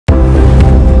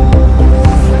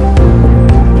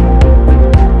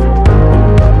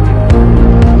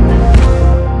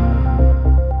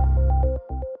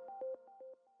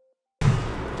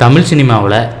தமிழ்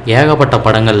சினிமாவில் ஏகப்பட்ட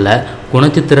படங்களில்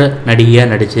குணச்சித்திர நடிகையாக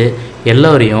நடித்து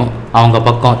எல்லோரையும் அவங்க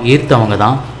பக்கம் ஈர்த்தவங்க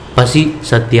தான் பசி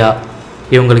சத்யா.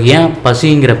 இவங்களுக்கு ஏன்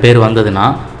பசிங்கிற பேர் வந்ததுன்னா,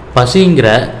 பசிங்கிற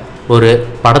ஒரு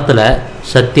படத்தில்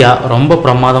சத்யா ரொம்ப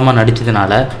பிரமாதமாக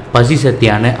நடித்ததுனால பசி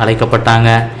சத்யான்னு அழைக்கப்பட்டாங்க.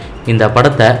 இந்த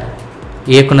படத்தை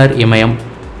இயக்குனர் இமயம்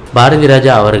பாரதி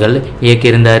ராஜா அவர்கள்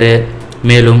இயக்கியிருந்தார்.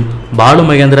 மேலும் பாலு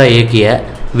மகேந்திரா இயக்கிய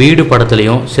வீடு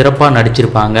படத்துலையும் சிறப்பாக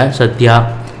நடிச்சிருப்பாங்க சத்யா.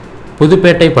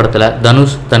 புதுப்பேட்டை படத்தில்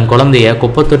தனுஷ் தன் குழந்தைய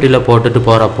குப்பைத்தொட்டியில் போட்டுட்டு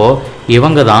போகிறப்போ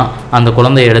இவங்க தான் அந்த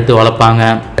குழந்தைய எடுத்து வளர்ப்பாங்க.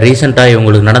 ரீசெண்டாக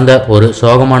இவங்களுக்கு நடந்த ஒரு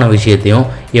சோகமான விஷயத்தையும்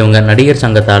இவங்க நடிகர்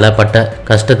சங்கத்தால் பட்ட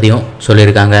கஷ்டத்தையும்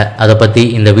சொல்லியிருக்காங்க. அதை பற்றி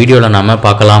இந்த வீடியோவில் நாம்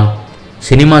பார்க்கலாம்.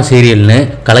 சினிமா சீரியல்னு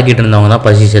கலக்கிட்டு இருந்தவங்க தான்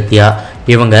பசி சத்யா.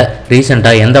 இவங்க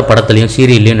ரீசெண்டாக எந்த படத்துலையும்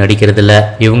சீரியல்லையும் நடிக்கிறதில்ல,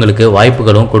 இவங்களுக்கு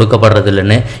வாய்ப்புகளும்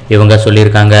கொடுக்கப்படுறதில்லைன்னு இவங்க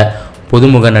சொல்லியிருக்காங்க.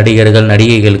 புதுமுக நடிகர்கள்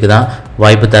நடிகைகளுக்கு தான்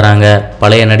வாய்ப்பு தராங்க.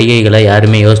 பழைய நடிகைகளை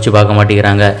யாருமே யோசித்து பார்க்க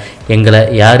மாட்டேங்கிறாங்க. எங்களை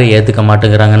யார் ஏற்றுக்க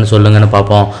மாட்டேங்கிறாங்கன்னு சொல்லுங்கன்னு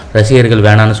பார்ப்போம். ரசிகர்கள்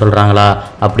வேணான்னு சொல்கிறாங்களா?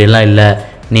 அப்படிலாம் இல்லை,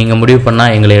 நீங்கள் முடிவு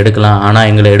பண்ணால் எங்களை எடுக்கலாம், ஆனால்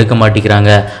எங்களை எடுக்க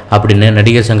மாட்டேங்கிறாங்க அப்படின்னு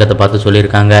நடிகர் சங்கத்தை பார்த்து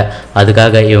சொல்லியிருக்காங்க.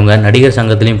 அதுக்காக இவங்க நடிகர்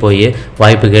சங்கத்துலேயும் போய்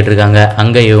வாய்ப்பு கேட்டிருக்காங்க.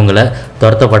 அங்கே இவங்களை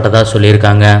துரத்தப்பட்டதாக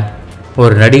சொல்லியிருக்காங்க.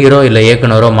 ஒரு நடிகரோ இல்லை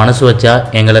இயக்குனரோ மனசு வச்சா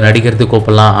எங்களை நடிக்கிறதுக்கு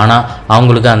கூப்பிடலாம், ஆனால்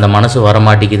அவங்களுக்கு அந்த மனசு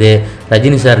வரமாட்டேங்குது.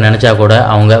 ரஜினி சார் நினச்சா கூட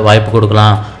அவங்க வாய்ப்பு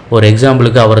கொடுக்கலாம். ஒரு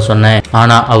எக்ஸாம்பிளுக்கு அவர் சொன்னேன்,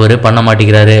 ஆனால் அவர் பண்ண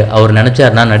மாட்டேங்கிறாரு. அவர்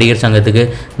நினச்சாருன்னா நடிகர் சங்கத்துக்கு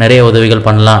நிறைய உதவிகள்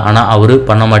பண்ணலாம், ஆனால் அவர்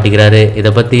பண்ண மாட்டேங்கிறாரு.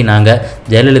 இதை பற்றி நாங்கள்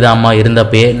ஜெயலலிதா அம்மா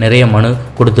இருந்தப்பயே நிறைய மனு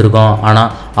கொடுத்துருக்கோம்,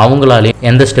 ஆனால் அவங்களாலையும்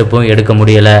எந்த ஸ்டெப்பும் எடுக்க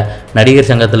முடியலை. நடிகர்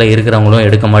சங்கத்தில் இருக்கிறவங்களும்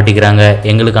எடுக்க மாட்டேங்கிறாங்க.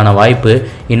 எங்களுக்கான வாய்ப்பு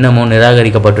இன்னமும்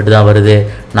நிராகரிக்கப்பட்டுட்டு தான் வருது.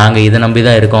 நாங்கள் இதை நம்பி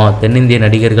தான் இருக்கோம். தென்னிந்திய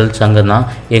நடிகர்கள் சங்கம் தான்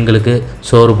எங்களுக்கு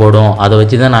சோறு போடும். அதை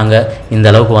வச்சு தான் நாங்கள் இந்த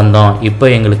அளவுக்கு வந்தோம். இப்போ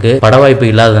எங்களுக்கு பட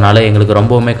வாய்ப்பு இல்லாததுனால எங்களுக்கு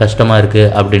ரொம்பவுமே கஷ்டமாக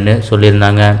இருக்குது அப்படின்னு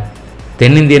சொல்லியிருந்தாங்க.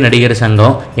 தென்னிந்திய நடிகர்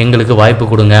சங்கம் எங்களுக்கு வாய்ப்பு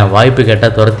கொடுங்க, வாய்ப்பு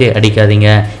கேட்டால் துரத்தி அடிக்காதீங்க.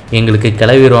 எங்களுக்கு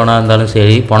கிளவி ரோனாக இருந்தாலும்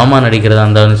சரி, பணமாக நடிக்கிறதா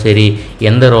இருந்தாலும் சரி,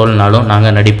 எந்த ரோல்னாலும்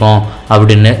நாங்கள் நடிப்போம்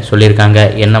அப்படின்னு சொல்லியிருக்காங்க.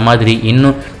 என்ன மாதிரி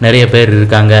இன்னும் நிறைய பேர்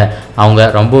இருக்காங்க, அவங்க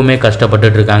ரொம்பவுமே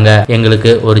கஷ்டப்பட்டுட்டு இருக்காங்க.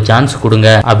 எங்களுக்கு ஒரு சான்ஸ் கொடுங்க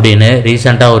அப்படின்னு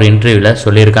ரீசெண்டாக ஒரு இன்டர்வியூவில்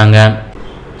சொல்லியிருக்காங்க.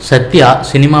 சத்யா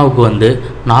சினிமாவுக்கு வந்து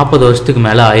 40 வருஷத்துக்கு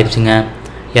மேலே ஆயிடுச்சுங்க.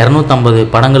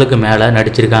 250 படங்களுக்கு மேலே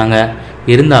நடிச்சிருக்காங்க.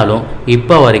 இருந்தாலும்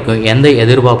இப்போ வரைக்கும் எந்த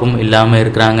எதிர்பார்ப்பும் இல்லாமல்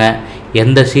இருக்கிறாங்க.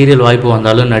 எந்த சீரியல் வாய்ப்பு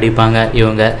வந்தாலும் நடிப்பாங்க.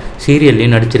 இவங்க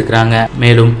சீரியல்லையும் நடிச்சிருக்கிறாங்க.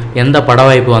 மேலும் எந்த பட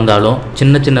வாய்ப்பு வந்தாலும்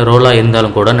சின்ன சின்ன ரோலாக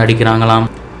இருந்தாலும் கூட நடிக்கிறாங்களாம்.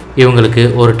 இவங்களுக்கு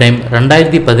ஒரு டைம்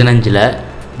 2015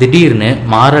 திடீர்னு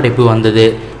மாரடைப்பு வந்தது.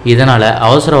 இதனால்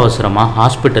அவசரமாக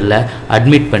ஹாஸ்பிட்டலில்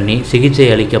அட்மிட் பண்ணி சிகிச்சை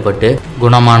அளிக்கப்பட்டு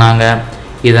குணமானாங்க.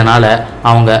 இதனால்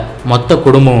அவங்க மொத்த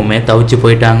குடும்பமுமே தவிச்சு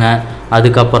போயிட்டாங்க.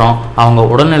 அதுக்கப்புறம் அவங்க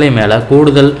உடல்நிலை மேலே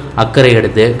கூடுதல் அக்கறை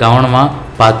எடுத்து கவனமாக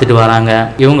பார்த்துட்டு வராங்க.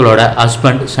 இவங்களோட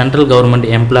ஹஸ்பண்ட் சென்ட்ரல் கவர்மெண்ட்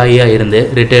எம்ப்ளாயியாக இருந்து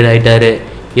ரிட்டையர்ட் ஆகிட்டாரு.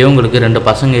 இவங்களுக்கு 2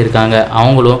 பசங்க இருக்காங்க.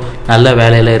 அவங்களும் நல்ல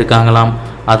வேலையில் இருக்காங்களாம்.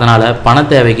 அதனால் பண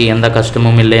தேவைக்கு எந்த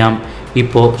கஷ்டமும் இல்லையாம்.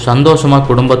 இப்போது சந்தோஷமாக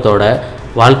குடும்பத்தோட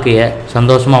வாழ்க்கையை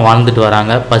சந்தோஷமாக வாழ்ந்துட்டு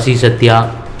வராங்க பசி சத்யா.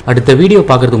 அடுத்த வீடியோ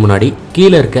பார்க்குறதுக்கு முன்னாடி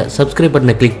கீழே இருக்க சப்ஸ்கிரைப்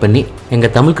பட்டனை கிளிக் பண்ணி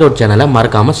எங்கள் தமிழ் க்ரௌட் சேனலை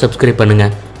மறக்காமல் சப்ஸ்கிரைப்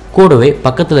பண்ணுங்கள். கூடவே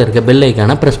பக்கத்தில் இருக்க பெல்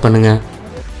ஐக்கானை ப்ரெஸ் பண்ணுங்கள்.